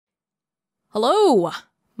Hello,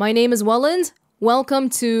 my name is Welonz. Welcome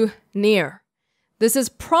to NieR. This is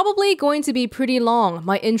probably going to be pretty long,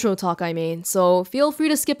 my intro talk I mean, so feel free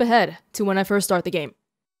to skip ahead to when I first start the game.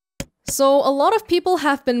 So a lot of people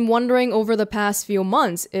have been wondering over the past few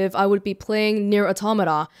months if I would be playing NieR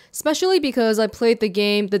Automata, especially because I played the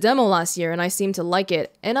demo last year and I seemed to like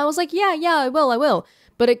it, and I was like, yeah, I will.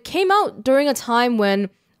 But it came out during a time when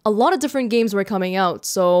a lot of different games were coming out,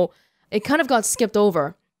 so it kind of got skipped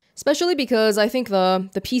over. Especially because I think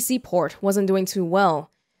the PC port wasn't doing too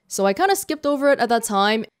well. So I kind of skipped over it at that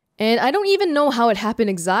time, and I don't even know how it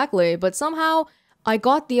happened exactly, but somehow I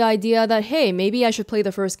got the idea that, hey, maybe I should play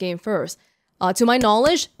the first game first. To my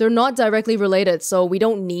knowledge, they're not directly related, so we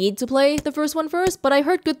don't need to play the first one first, but I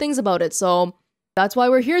heard good things about it, so that's why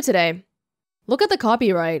we're here today. Look at the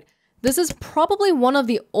copyright. This is probably one of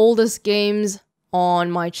the oldest games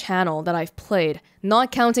on my channel that I've played,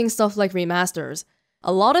 not counting stuff like remasters.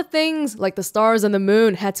 A lot of things, like the stars and the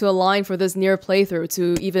moon, had to align for this NieR playthrough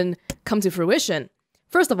to even come to fruition.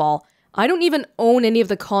 First of all, I don't even own any of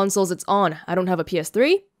the consoles it's on. I don't have a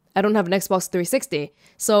PS3, I don't have an Xbox 360.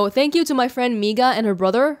 So thank you to my friend Miga and her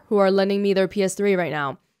brother who are lending me their PS3 right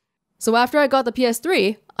now. So after I got the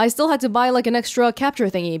PS3, I still had to buy like an extra capture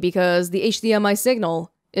thingy because the HDMI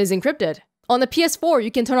signal is encrypted. On the PS4, you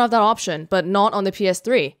can turn off that option, but not on the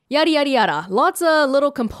PS3. Yada yada yada. Lots of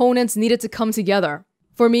little components needed to come together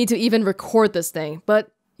for me to even record this thing.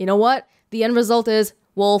 But you know what? The end result is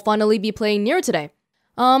we'll finally be playing NieR today.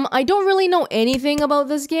 I don't really know anything about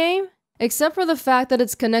this game, except for the fact that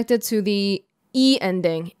it's connected to the E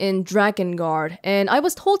ending in Drakengard, and I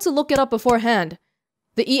was told to look it up beforehand.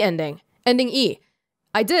 The E ending. Ending E.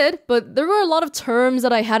 I did, but there were a lot of terms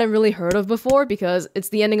that I hadn't really heard of before because it's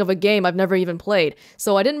the ending of a game I've never even played,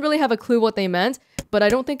 so I didn't really have a clue what they meant, but I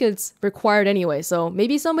don't think it's required anyway, so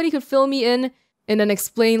maybe somebody could fill me in an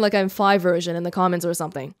explain like I'm 5 version in the comments or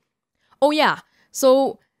something. Oh yeah,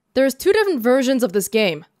 so there's 2 different versions of this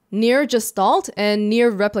game, NieR Gestalt and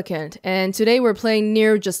NieR Replicant, and today we're playing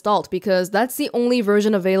NieR Gestalt because that's the only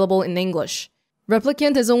version available in English.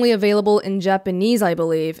 Replicant is only available in Japanese, I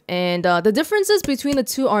believe, and the differences between the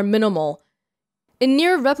two are minimal. In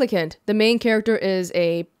NieR Replicant, the main character is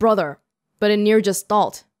a brother, but in NieR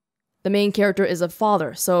Gestalt, the main character is a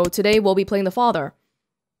father, so today we'll be playing the father.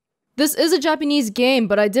 This is a Japanese game,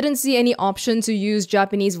 but I didn't see any option to use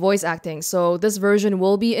Japanese voice acting, so this version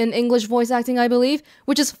will be in English voice acting, I believe,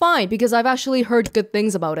 which is fine because I've actually heard good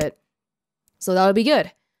things about it. So that'll be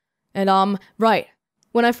good. And right,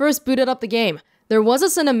 when I first booted up the game, there was a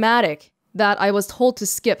cinematic that I was told to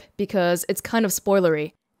skip because it's kind of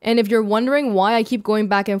spoilery. And if you're wondering why I keep going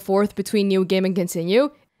back and forth between new game and continue,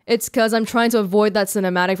 it's because I'm trying to avoid that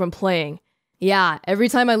cinematic from playing. Yeah, every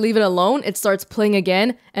time I leave it alone, it starts playing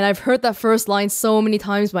again, and I've heard that first line so many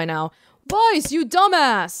times by now. Vice, you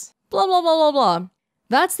dumbass! Blah blah blah blah blah.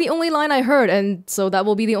 That's the only line I heard, and so that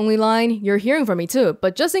will be the only line you're hearing from me too.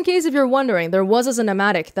 But just in case if you're wondering, there was a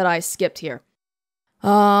cinematic that I skipped here.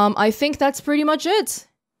 I think that's pretty much it.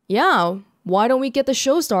 Yeah, why don't we get the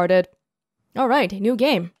show started? Alright, new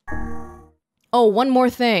game. Oh, one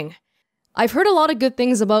more thing. I've heard a lot of good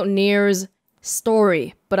things about NieR's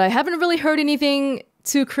story, but I haven't really heard anything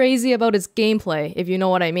too crazy about its gameplay, if you know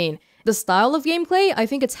what I mean. The style of gameplay, I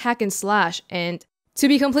think it's hack and slash, and to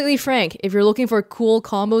be completely frank, if you're looking for cool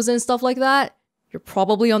combos and stuff like that, you're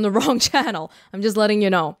probably on the wrong channel. I'm just letting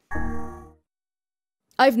you know.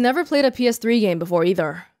 I've never played a PS3 game before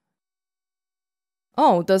either.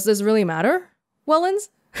 Oh, does this really matter, Welonz?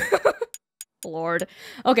 Lord.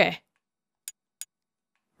 Okay.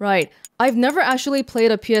 Right. I've never actually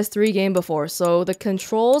played a PS3 game before, so the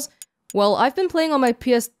controls, well, I've been playing on my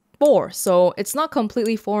PS4, so it's not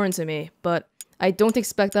completely foreign to me, but I don't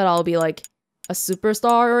expect that I'll be like a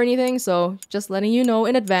superstar or anything, so just letting you know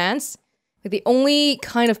in advance. Like, the only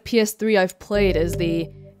kind of PS3 I've played is the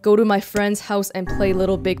go to my friend's house and play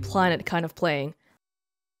Little Big Planet kind of playing.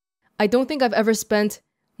 I don't think I've ever spent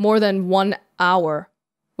more than 1 hour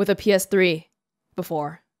with a PS3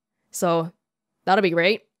 before, so that'll be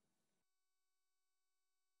great.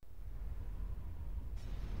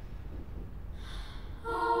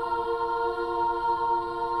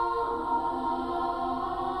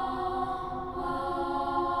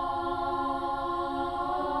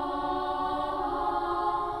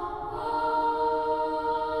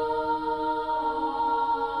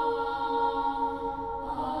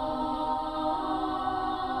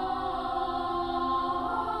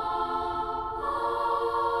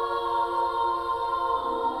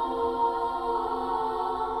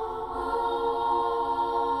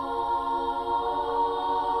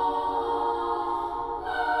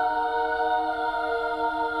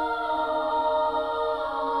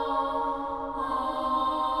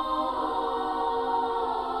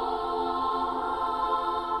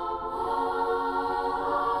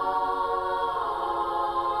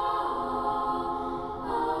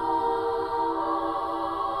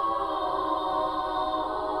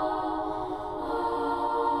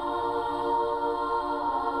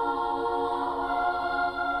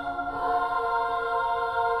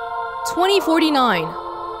 2049.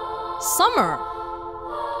 Summer.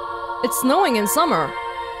 It's snowing in summer.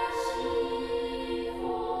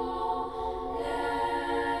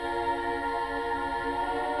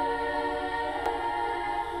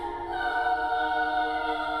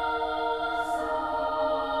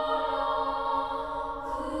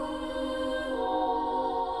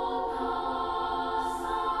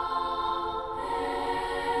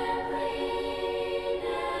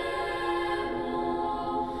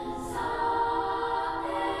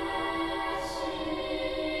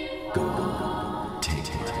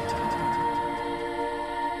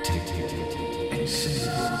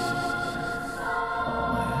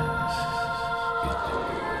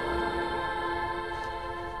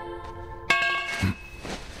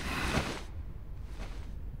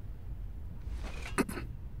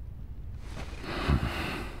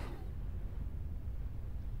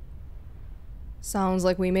 Sounds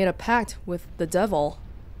like we made a pact with the devil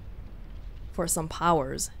for some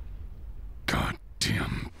powers.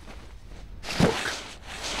 Goddamn book.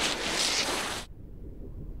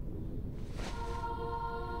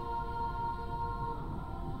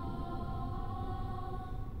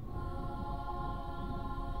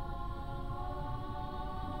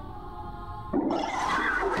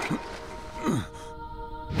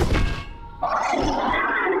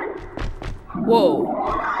 Whoa.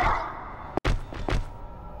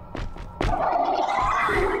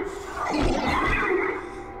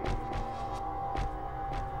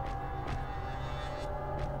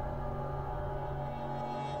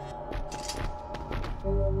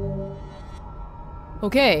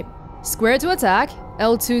 Okay, square to attack,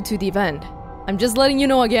 L2 to defend. I'm just letting you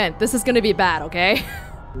know again, this is gonna be bad, okay?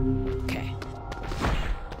 Okay.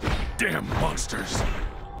 Damn monsters!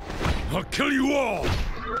 I'll kill you all!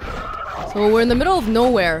 So we're in the middle of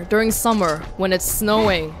nowhere during summer when it's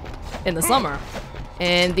snowing in the summer.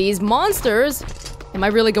 And these monsters... Am I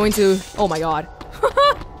really going to... Oh my god.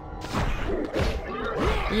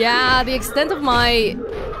 Yeah, the extent of my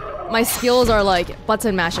skills are like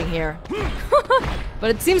button mashing here. But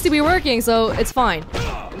it seems to be working, so it's fine.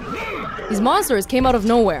 These monsters came out of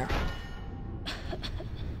nowhere.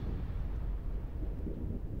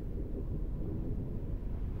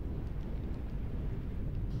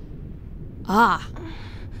 Ah,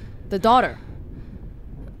 the daughter.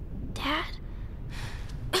 Dad?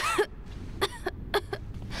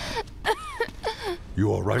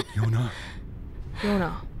 You alright, Yonah?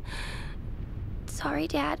 Yonah. Sorry,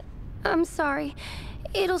 Dad. I'm sorry.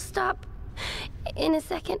 It'll stop in a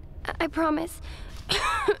second. I promise.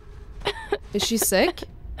 Is she sick?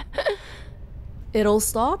 It'll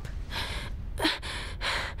stop?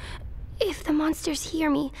 If the monsters hear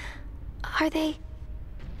me, are they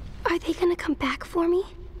gonna come back for me?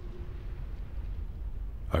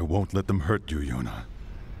 I won't let them hurt you, Yonah.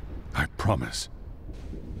 I promise.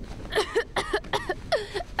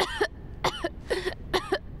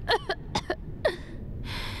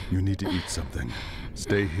 You need to eat something.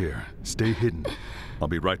 Stay here. Stay hidden. I'll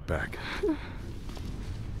be right back.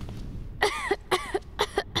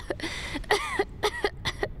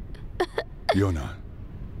 Yonah.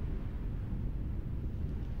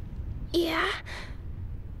 Yeah?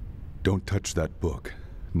 Don't touch that book.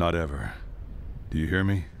 Not ever. Do you hear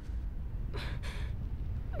me?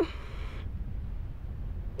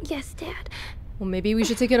 Yes, Dad. Well, maybe we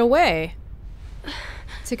should take it away.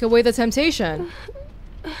 Take away the temptation.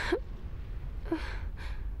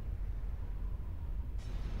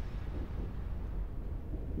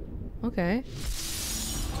 Okay.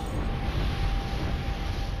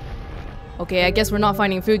 Okay, I guess we're not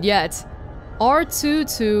finding food yet.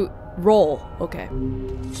 R2 to roll. Okay.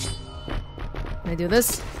 Can I do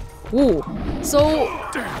this? Ooh. So...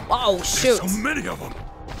 Damn. Oh, shoot. So many of them.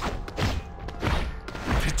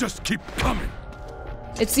 They just keep coming.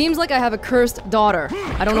 It seems like I have a cursed daughter.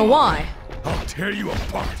 I don't know why. I'll tear you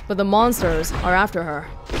apart. But the monsters are after her.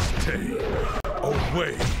 Stay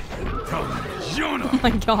away from Yonah. Oh my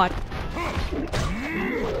god.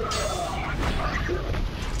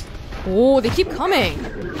 Oh, they keep coming.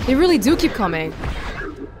 They really do keep coming.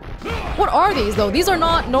 What are these, though? These are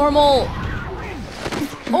not normal...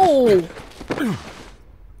 Oh!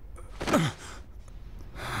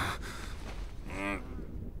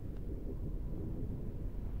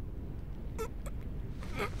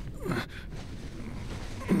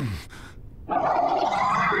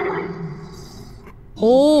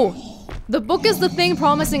 Oh! The book is the thing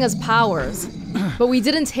promising us powers. But we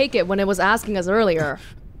didn't take it when it was asking us earlier.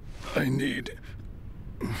 I need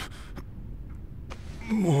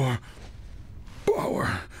more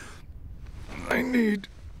power. I need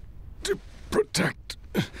to protect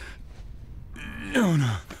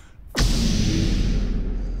Yonah.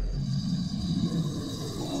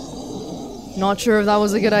 Not sure if that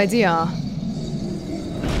was a good idea.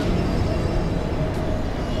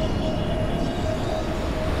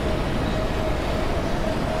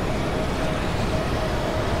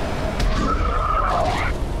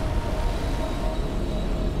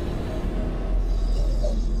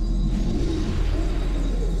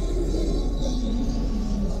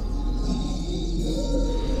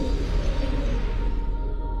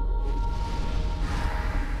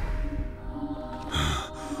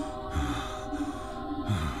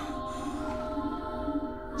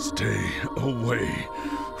 Stay away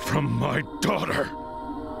from my daughter.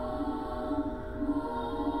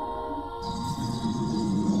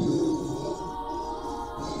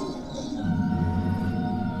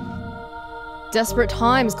 Desperate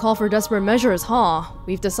times call for desperate measures, huh?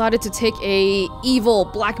 We've decided to take a evil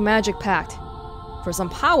black magic pact for some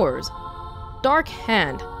powers. Dark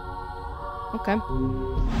hand. Okay.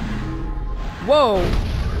 Whoa.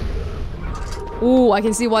 Ooh, I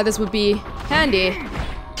can see why this would be handy.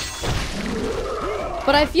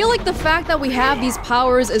 But I feel like the fact that we have these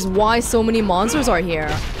powers is why so many monsters are here.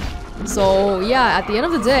 So yeah, at the end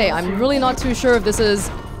of the day, I'm really not too sure if this is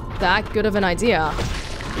that good of an idea.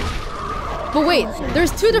 But wait,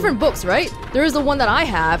 there's two different books, right? There is the one that I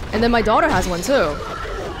have, and then my daughter has one too.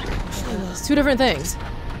 It's two different things.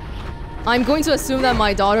 I'm going to assume that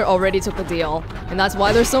my daughter already took the deal, and that's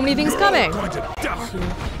why there's so many things coming.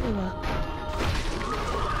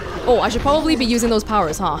 Oh, I should probably be using those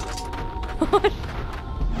powers, huh?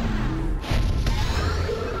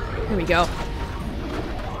 Here we go.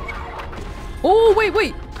 Oh,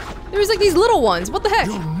 wait. There's like these little ones. What the heck?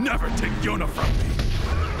 You'll never take Yonah from me.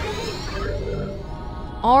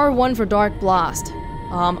 R1 for Dark Blast.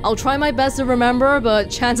 I'll try my best to remember, but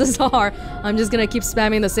chances are I'm just gonna keep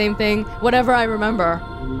spamming the same thing, whatever I remember.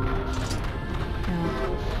 Yeah.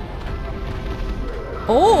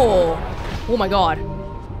 Oh my god.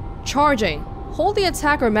 Charging. Hold the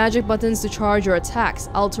attack or magic buttons to charge your attacks,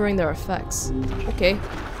 altering their effects. Okay.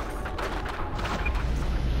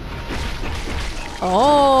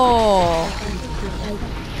 Oh.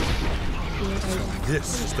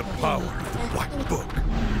 This is the power of the Black Book.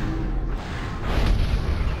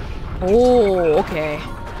 Oh, okay.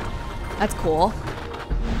 That's cool.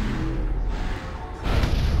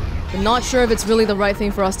 I'm not sure if it's really the right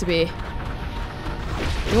thing for us to be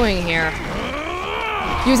doing here.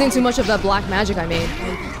 Using too much of that black magic, I mean.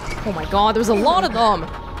 Oh my god, there's a lot of them!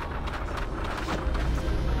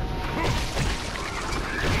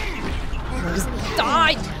 Just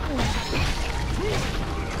die!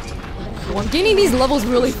 Oh, I'm gaining these levels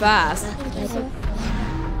really fast.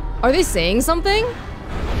 Are they saying something?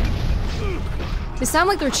 They sound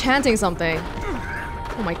like they're chanting something.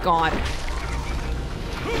 Oh my god.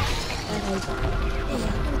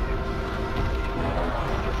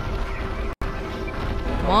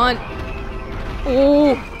 Come on.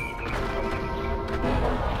 Oh.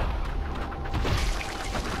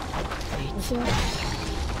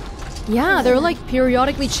 Yeah, they're like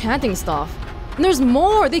periodically chanting stuff. And there's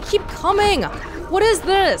more! They keep coming! What is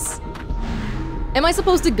this? Am I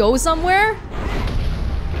supposed to go somewhere?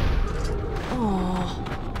 Oh.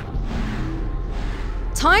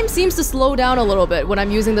 Time seems to slow down a little bit when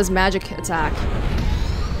I'm using this magic attack.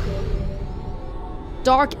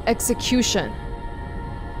 Dark Execution.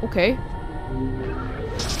 Okay.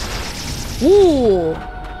 Ooh!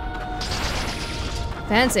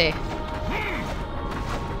 Fancy.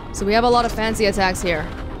 So we have a lot of fancy attacks here.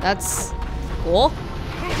 That's cool.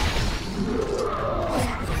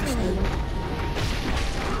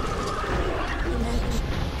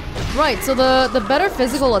 Right, so the better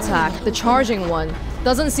physical attack, the charging one,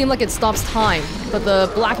 doesn't seem like it stops time, but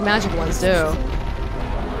the black magic ones do.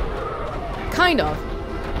 Kind of.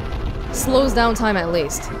 Slows down time at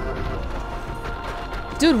least.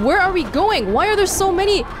 Dude, where are we going? Why are there so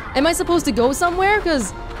many? Am I supposed to go somewhere?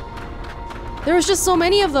 Because there's just so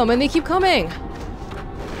many of them and they keep coming.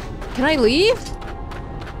 Can I leave?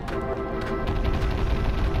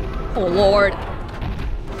 Oh lord.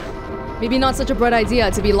 Maybe not such a bright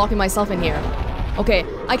idea to be locking myself in here. Okay,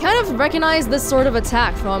 I kind of recognize this sort of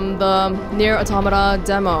attack from the NieR Automata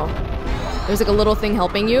demo. There's like a little thing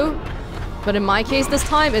helping you. But in my case this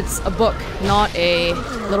time, it's a book, not a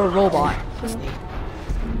little robot.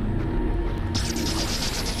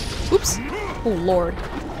 Oops. Oh lord.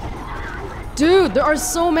 Dude, there are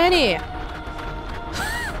so many!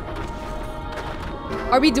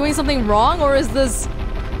 Are we doing something wrong, or is this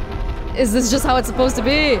just how it's supposed to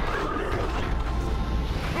be?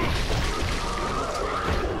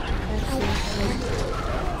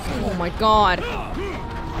 Oh my god.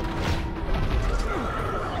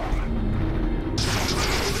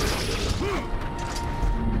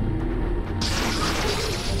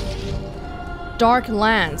 Dark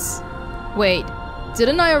Lance. Wait,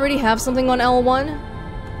 didn't I already have something on L1?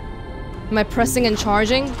 Am I pressing and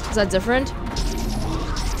charging? Is that different?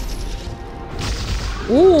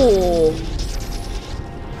 Ooh.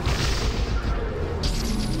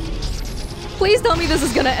 Please tell me this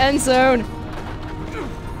is gonna end soon.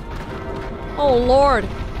 Oh lord.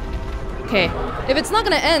 Okay, if it's not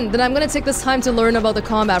gonna end, then I'm gonna take this time to learn about the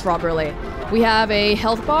combat properly. We have a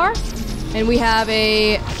health bar, and we have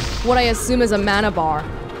a what I assume is a mana bar.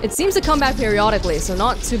 It seems to come back periodically, so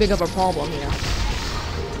not too big of a problem here.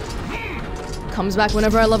 Comes back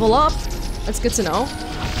whenever I level up. That's good to know.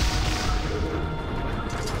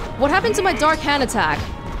 What happened to my dark hand attack?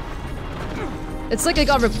 It's like it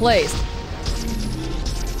got replaced.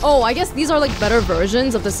 Oh, I guess these are like better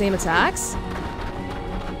versions of the same attacks?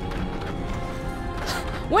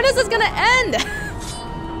 When is this gonna end?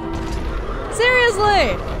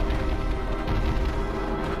 Seriously!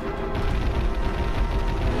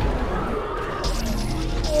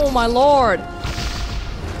 Oh my lord.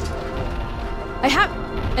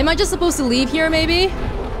 Am I just supposed to leave here maybe?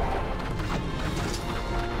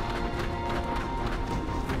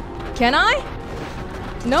 Can I?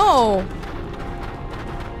 No.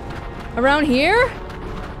 Around here?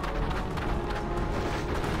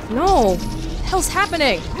 No. What the hell's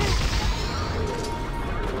happening?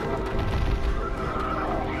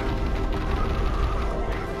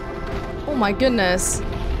 Oh my goodness.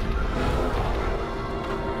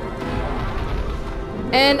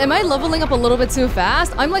 And am I leveling up a little bit too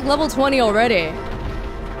fast? I'm like level 20 already.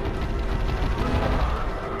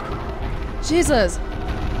 Jesus.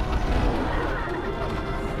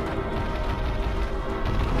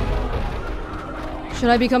 Should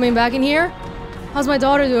I be coming back in here? How's my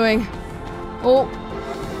daughter doing? Oh.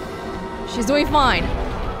 She's doing fine.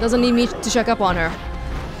 Doesn't need me to check up on her.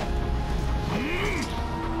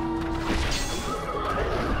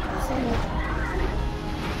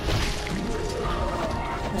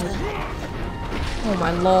 Oh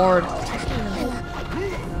my lord.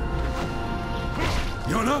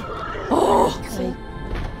 Yonah? Oh!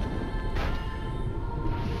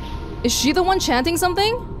 Is she the one chanting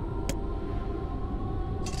something?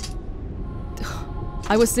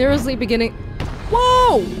 I was seriously beginning.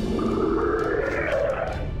 Whoa!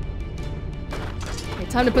 Okay,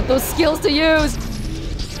 time to put those skills to use.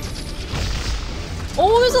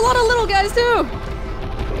 Oh, there's a lot of little guys too.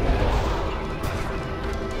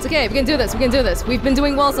 It's okay, we can do this, we can do this. We've been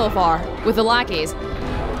doing well so far with the lackeys.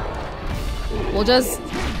 We'll just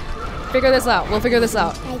figure this out. We'll figure this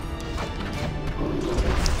out.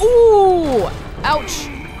 Ooh! Ouch!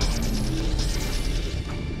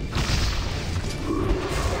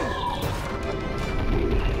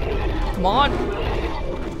 Come on.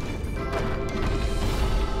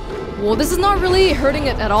 Well, this is not really hurting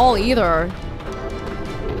it at all either.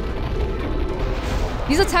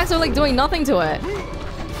 These attacks are like doing nothing to it.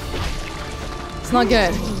 It's not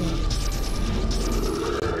good.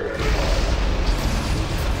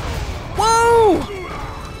 Whoa!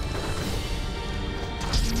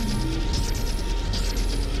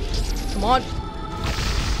 Come on.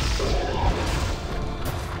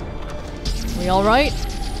 We all right?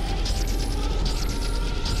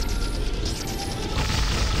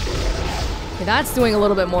 Okay, that's doing a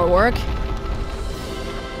little bit more work.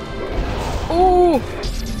 Ooh!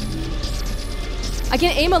 I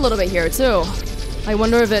can aim a little bit here too. I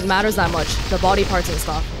wonder if it matters that much, the body parts and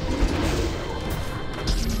stuff.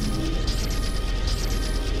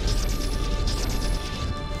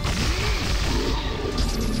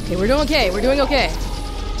 Okay, we're doing okay, we're doing okay.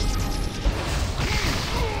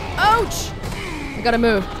 Ouch! I gotta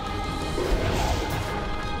move.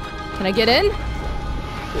 Can I get in?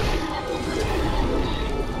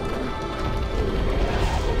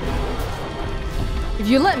 If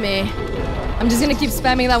you let me, I'm just gonna keep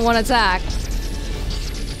spamming that one attack.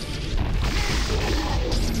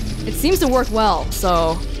 It seems to work well,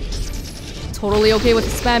 so totally okay with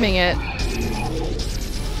spamming it.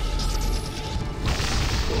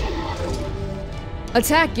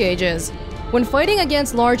 Attack gauges. When fighting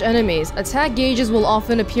against large enemies, attack gauges will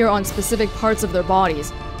often appear on specific parts of their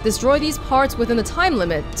bodies. Destroy these parts within the time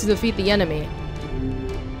limit to defeat the enemy.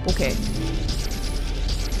 Okay.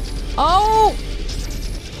 Oh!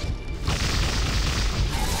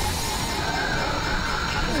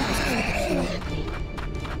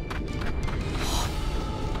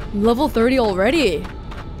 Level 30 already!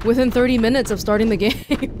 Within 30 minutes of starting the game.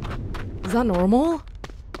 Is that normal?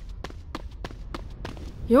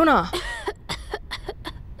 Yonah!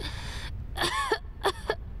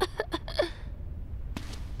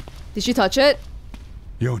 Did she touch it?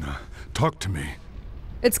 Yonah, talk to me.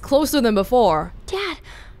 It's closer than before. Dad,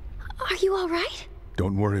 are you alright?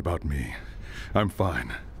 Don't worry about me. I'm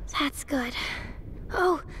fine. That's good.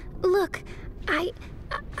 Oh, look. I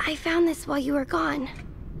found this while you were gone.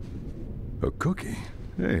 A cookie?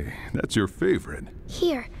 Hey, that's your favorite.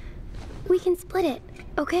 Here. We can split it,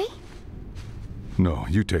 okay? No,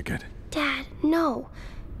 you take it. Dad, no.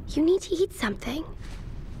 You need to eat something.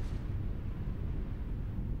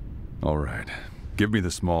 All right. Give me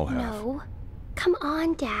the small half. No. Come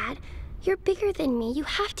on, Dad. You're bigger than me. You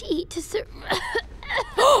have to eat to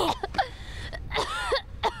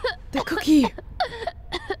The cookie!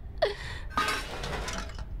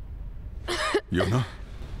 Yonah?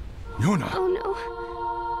 Yonah! Oh no.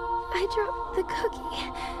 I dropped the cookie.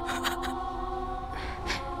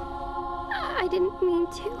 I didn't mean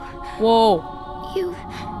to. Whoa.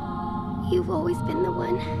 You've always been the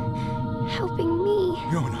one helping me.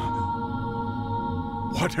 Yonah!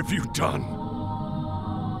 What have you done?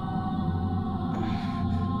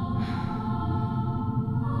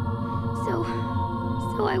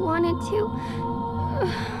 So I wanted to.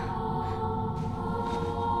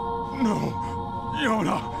 No!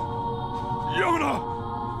 Yonah! Yonah!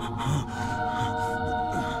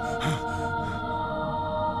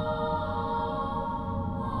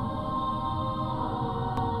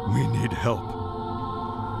 We need help.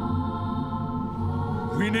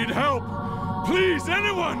 We need help! Please,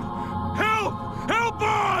 anyone! Help! Help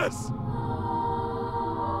us!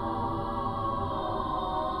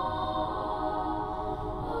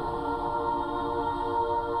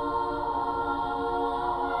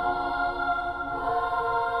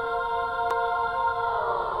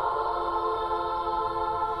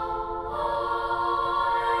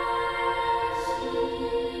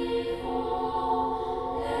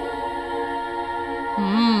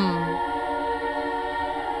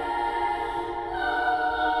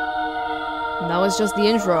 That was just the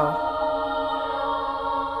intro.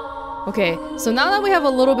 Okay, so now that we have a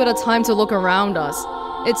little bit of time to look around us,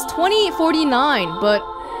 it's 2049, but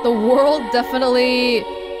the world definitely...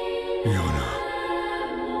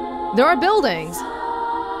 Yonah. There are buildings,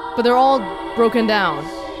 but they're all broken down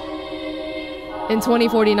in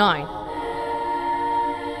 2049.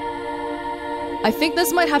 I think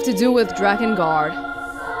this might have to do with Drakengard.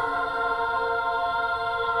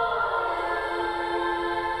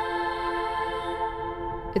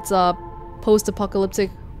 It's a post-apocalyptic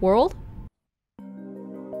world?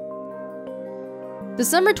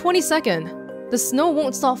 December 22nd. The snow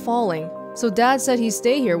won't stop falling, so Dad said he'd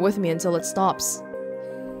stay here with me until it stops.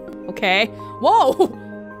 Okay. Whoa!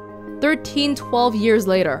 12 years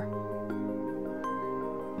later.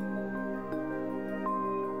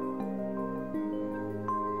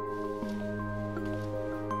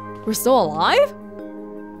 We're still alive?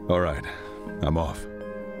 All right, I'm off.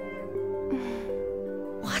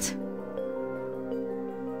 What?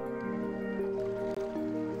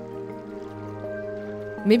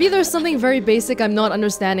 Maybe there's something very basic I'm not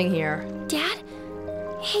understanding here. Dad?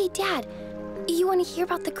 Hey, Dad. You want to hear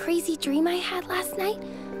about the crazy dream I had last night?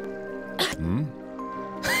 Hmm?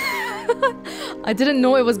 I didn't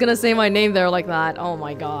know it was gonna say my name there like that. Oh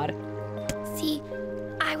my god. See,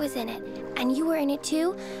 I was in it, and you were in it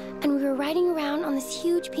too, and we were riding around on this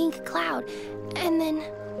huge pink cloud, and then...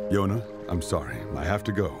 Yonah, I'm sorry. I have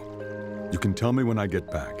to go. You can tell me when I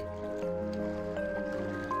get back.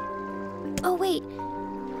 Oh, wait.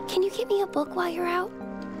 Can you get me a book while you're out?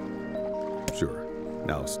 Sure.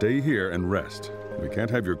 Now stay here and rest. We can't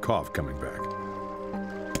have your cough coming back.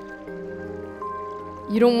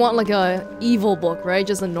 You don't want like a evil book, right?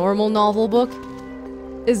 Just a normal novel book?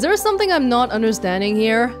 Is there something I'm not understanding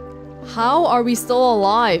here? How are we still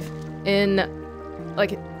alive in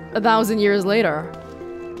like 1,000 years later?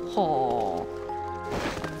 Oh.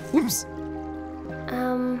 Oops.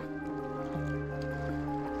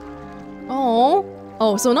 Oh.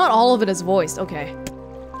 Oh, so not all of it is voiced. Okay.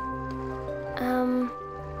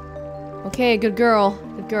 Okay, good girl.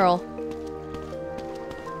 Good girl.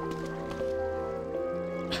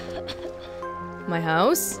 My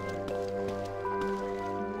house?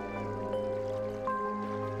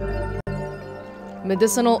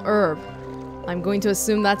 Medicinal herb. I'm going to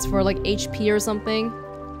assume that's for like HP or something.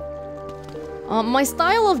 My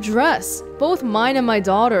style of dress. Both mine and my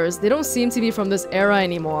daughter's, they don't seem to be from this era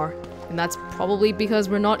anymore. And that's probably because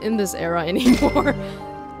we're not in this era anymore.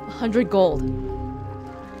 100 gold.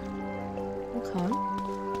 Okay.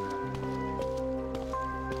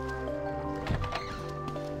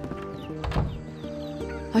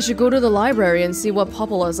 I should go to the library and see what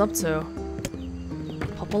Popola's up to.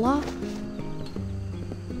 Popola?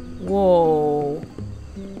 Whoa.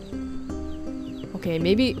 Okay,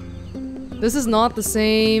 maybe... This is not the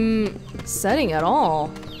same setting at all.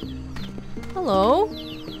 Hello?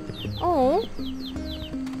 Oh.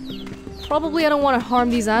 Probably I don't want to harm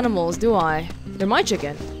these animals, do I? They're my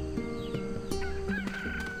chicken.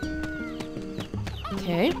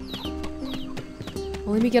 Okay.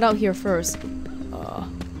 Well, let me get out here first.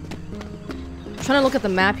 I'm trying to look at the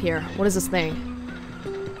map here. What is this thing?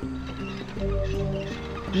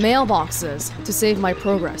 Mailboxes to save my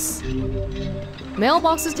progress.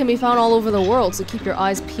 Mailboxes can be found all over the world, so keep your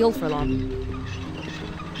eyes peeled for them.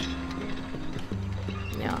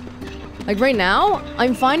 Yeah. Like right now,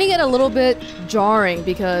 I'm finding it a little bit jarring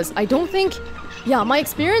because I don't think... Yeah, my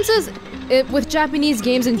experiences with Japanese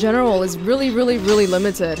games in general is really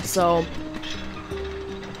limited, so...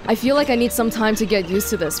 I feel like I need some time to get used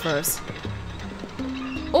to this first.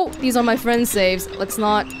 Oh, these are my friend's saves. Let's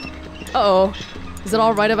not... Uh-oh. Is it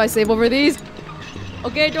alright if I save over these?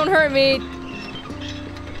 Okay, don't hurt me.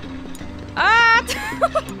 Ah!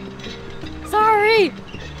 Sorry!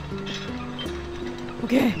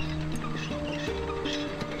 Okay.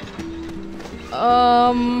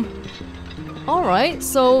 Alright,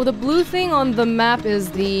 so the blue thing on the map is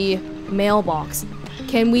the mailbox.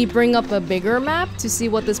 Can we bring up a bigger map to see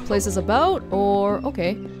what this place is about? Or...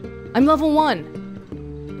 okay. I'm level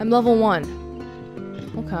 1. I'm level 1.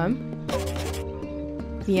 Okay.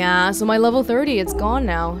 Yeah, so my level 30, it's gone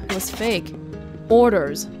now. It was fake.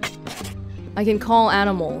 Orders. I can call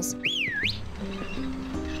animals.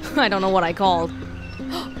 I don't know what I called.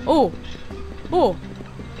 Oh! Oh!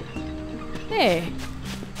 Hey!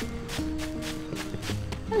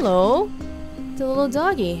 Hello! It's a little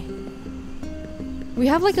doggy. We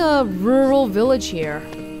have like a rural village here.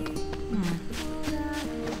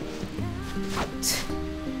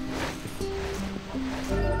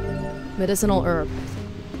 Medicinal herb.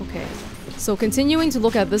 Okay. So continuing to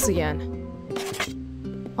look at this again.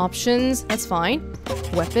 Options, that's fine.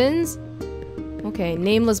 Weapons. Okay,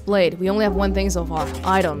 nameless blade. We only have one thing so far.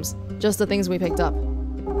 Items. Just the things we picked up.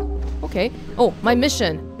 Okay. Oh, my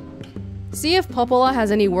mission. See if Popola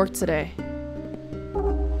has any work today.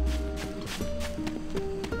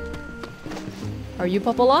 Are you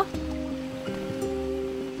Popola?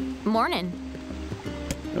 Morning.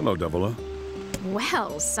 Hello, Devila.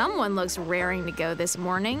 Well, someone looks raring to go this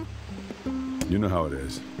morning. You know how it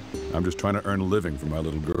is. I'm just trying to earn a living for my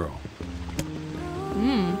little girl.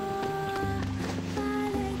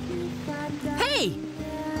 Hey!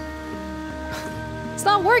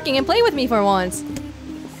 Stop working and play with me for once.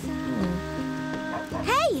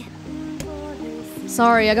 Hey!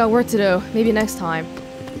 Sorry, I got work to do. Maybe next time.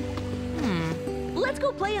 Let's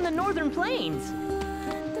go play in the northern plains.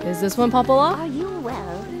 Is this one Popola? Are you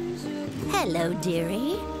well? Hello,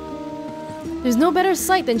 dearie. There's no better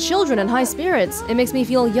sight than children in high spirits. It makes me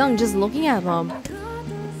feel young just looking at them.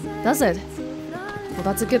 Does it? Well,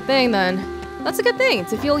 that's a good thing then. That's a good thing,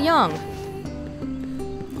 to feel young.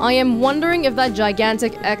 I am wondering if that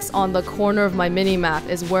gigantic X on the corner of my mini-map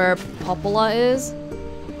is where Popola is.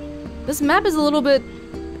 This map is a little bit...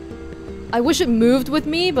 I wish it moved with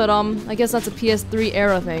me, but I guess that's a PS3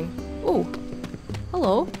 era thing. Ooh.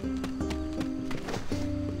 Hello.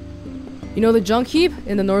 You know the junk heap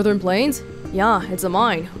in the northern plains? Yeah, it's a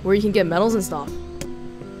mine, where you can get metals and stuff.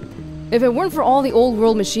 If it weren't for all the old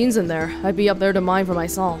world machines in there, I'd be up there to mine for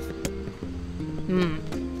myself.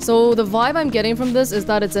 So the vibe I'm getting from this is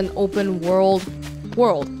that it's an open world.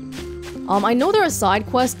 I know there are side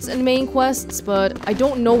quests and main quests, but I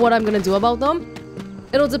don't know what I'm gonna do about them.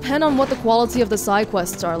 It'll depend on what the quality of the side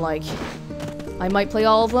quests are like. I might play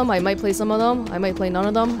all of them, I might play some of them, I might play none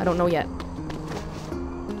of them, I don't know yet.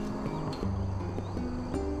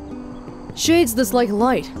 Shades dislike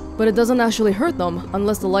light, but it doesn't actually hurt them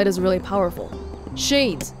unless the light is really powerful.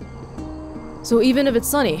 Shades. So even if it's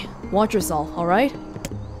sunny, watch yourself, alright?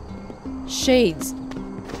 Shades.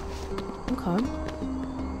 Okay.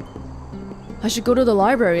 I should go to the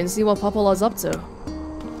library and see what Popola's up to.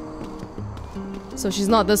 So she's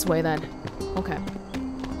not this way then. Okay.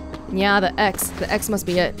 Yeah, the X must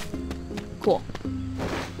be it. Cool.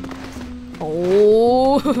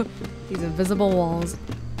 Oh, these invisible walls.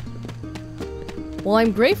 Well,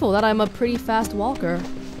 I'm grateful that I'm a pretty fast walker.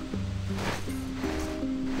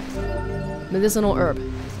 Medicinal herb.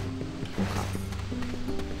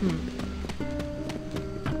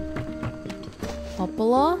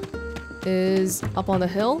 Popola is up on the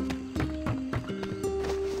hill.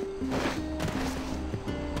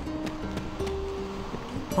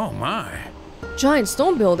 Oh my. Giant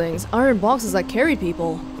stone buildings, iron boxes that carried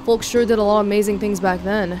people. Folks sure did a lot of amazing things back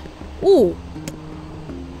then. Ooh!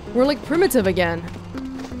 We're like primitive again.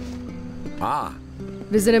 Ah.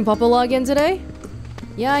 Visiting Popola again today?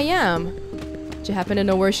 Yeah, I am. Do you happen to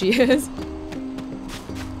know where she is?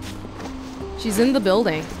 She's in the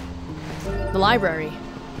building. The library.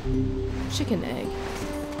 Chicken egg.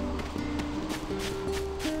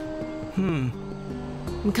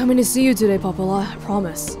 I'm coming to see you today, Papala. I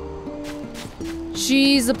promise.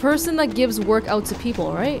 She's the person that gives work out to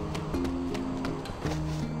people, right?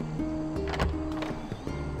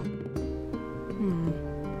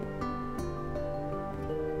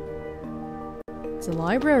 It's a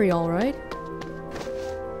library, alright.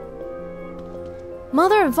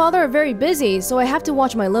 Mother and father are very busy, so I have to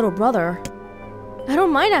watch my little brother. I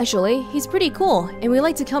don't mind actually, he's pretty cool, and we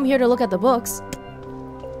like to come here to look at the books.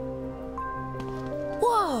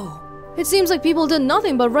 Whoa! It seems like people did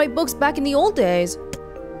nothing but write books back in the old days.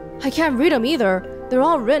 I can't read them either, they're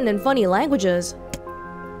all written in funny languages.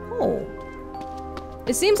 Oh.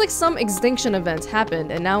 It seems like some extinction event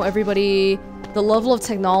happened, and now everybody... the level of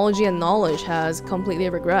technology and knowledge has completely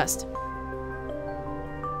regressed.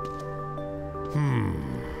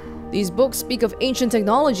 These books speak of ancient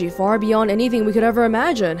technology far beyond anything we could ever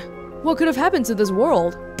imagine. What could have happened to this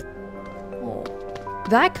world? Oh.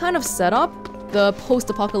 That kind of setup, the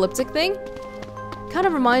post-apocalyptic thing, kind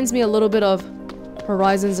of reminds me a little bit of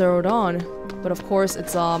Horizon Zero Dawn, but of course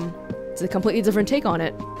it's a completely different take on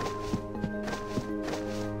it.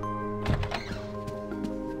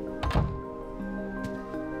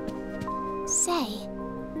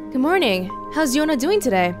 Good morning. How's Yonah doing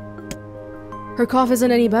today? Her cough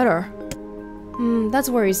isn't any better. That's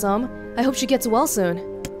worrisome. I hope she gets well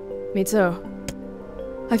soon. Me too.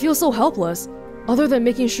 I feel so helpless. Other than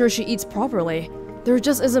making sure she eats properly, there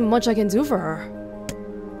just isn't much I can do for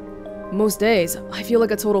her. Most days, I feel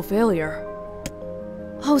like a total failure.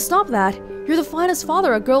 Oh, stop that. You're the finest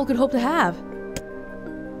father a girl could hope to have.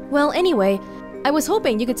 Well, anyway, I was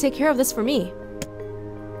hoping you could take care of this for me.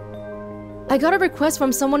 I got a request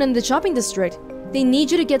from someone in the shopping district. They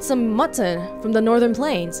need you to get some mutton from the northern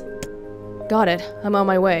plains. Got it. I'm on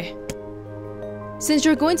my way. Since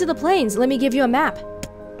you're going to the plains, let me give you a map.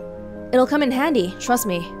 It'll come in handy, trust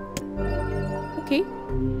me. Okay.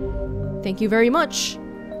 Thank you very much.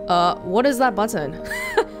 What is that button?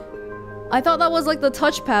 I thought that was like the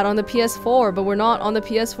touchpad on the PS4, but we're not on the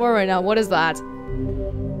PS4 right now. What is that?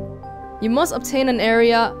 You must obtain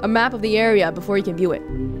a map of the area before you can view it.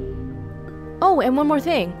 Oh, and one more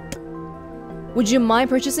thing. Would you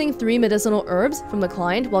mind purchasing 3 medicinal herbs from the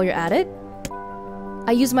client while you're at it?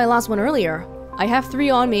 I used my last one earlier. I have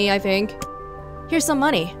 3 on me, I think. Here's some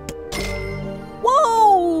money.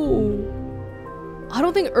 Whoa! I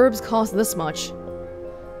don't think herbs cost this much.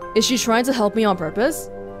 Is she trying to help me on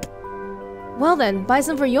purpose? Well then, buy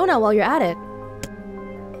some for Yonah while you're at it.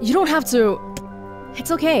 You don't have to...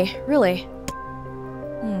 It's okay, really.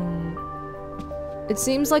 It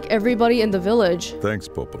seems like everybody in the village... Thanks,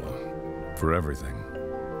 Popola, for everything.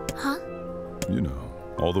 Huh? You know,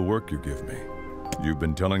 all the work you give me. You've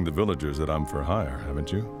been telling the villagers that I'm for hire, haven't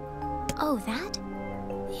you? Oh, that?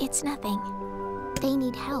 It's nothing. They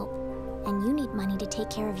need help, and you need money to take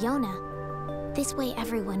care of Yonah. This way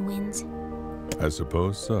everyone wins. I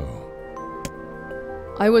suppose so.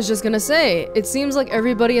 I was just gonna say, it seems like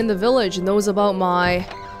everybody in the village knows about my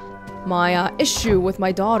issue with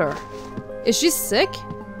my daughter. Is she sick?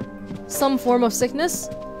 Some form of sickness?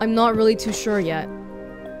 I'm not really too sure yet.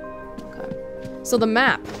 Okay. So the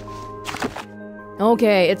map.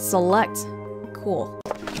 Okay, it's select. Cool.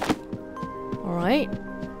 Alright.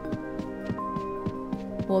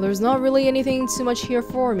 Well, there's not really anything too much here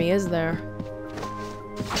for me, is there?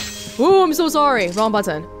 Ooh, I'm so sorry! Wrong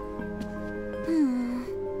button.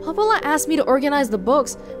 Popola asked me to organize the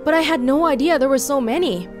books, but I had no idea there were so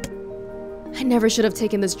many. I never should have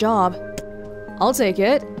taken this job. I'll take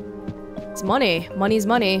it. It's money. Money's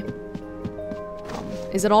money.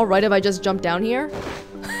 Is it alright if I just jump down here?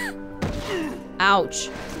 Ouch.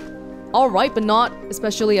 Alright, but not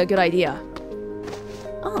especially a good idea.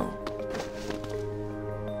 Oh.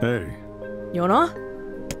 Hey. Yonah?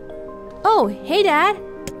 Oh, hey Dad!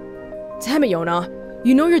 Damn it, Yonah.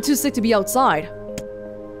 You know you're too sick to be outside.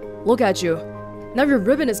 Look at you. Now your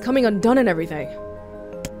ribbon is coming undone and everything.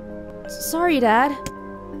 Sorry, Dad.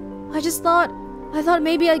 I thought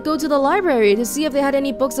maybe I'd go to the library to see if they had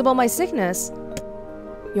any books about my sickness.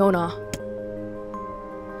 Yonah.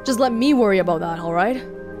 Just let me worry about that, alright?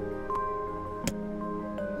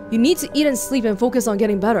 You need to eat and sleep and focus on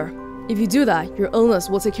getting better. If you do that, your illness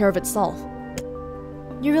will take care of itself.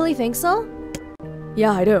 You really think so?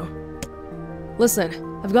 Yeah, I do.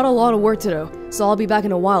 Listen, I've got a lot of work to do, so I'll be back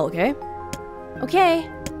in a while, okay? Okay.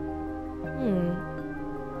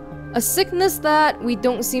 A sickness that we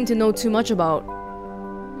don't seem to know too much about.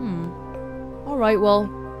 Alright, well,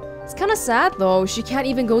 It's kinda sad though, she can't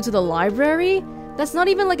even go to the library? That's not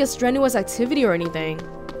even like a strenuous activity or anything.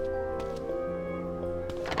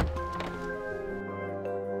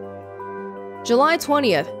 July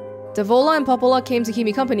 20th. Devola and Popola came to keep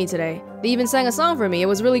me company today. They even sang a song for me. It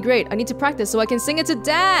was really great. I need to practice so I can sing it to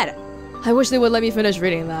Dad! I wish they would let me finish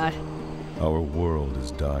reading that. Our world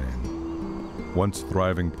is dying. Once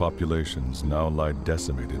thriving populations now lie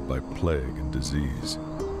decimated by plague and disease.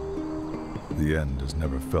 The end has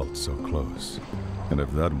never felt so close. And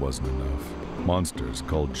if that wasn't enough, monsters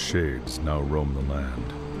called shades now roam the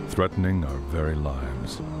land, threatening our very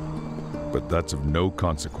lives. But that's of no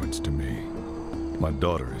consequence to me. My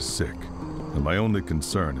daughter is sick, and my only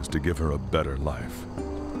concern is to give her a better life.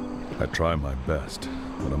 I try my best,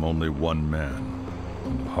 but I'm only one man,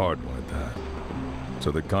 and a hard one at that.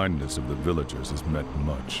 So the kindness of the villagers has meant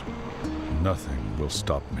much. Nothing will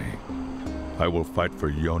stop me. I will fight for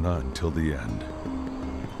Yonah until the end.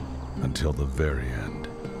 Until the very end.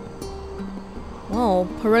 Well,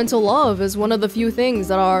 parental love is one of the few things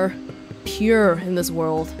that are pure in this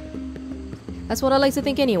world. That's what I like to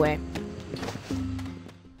think anyway.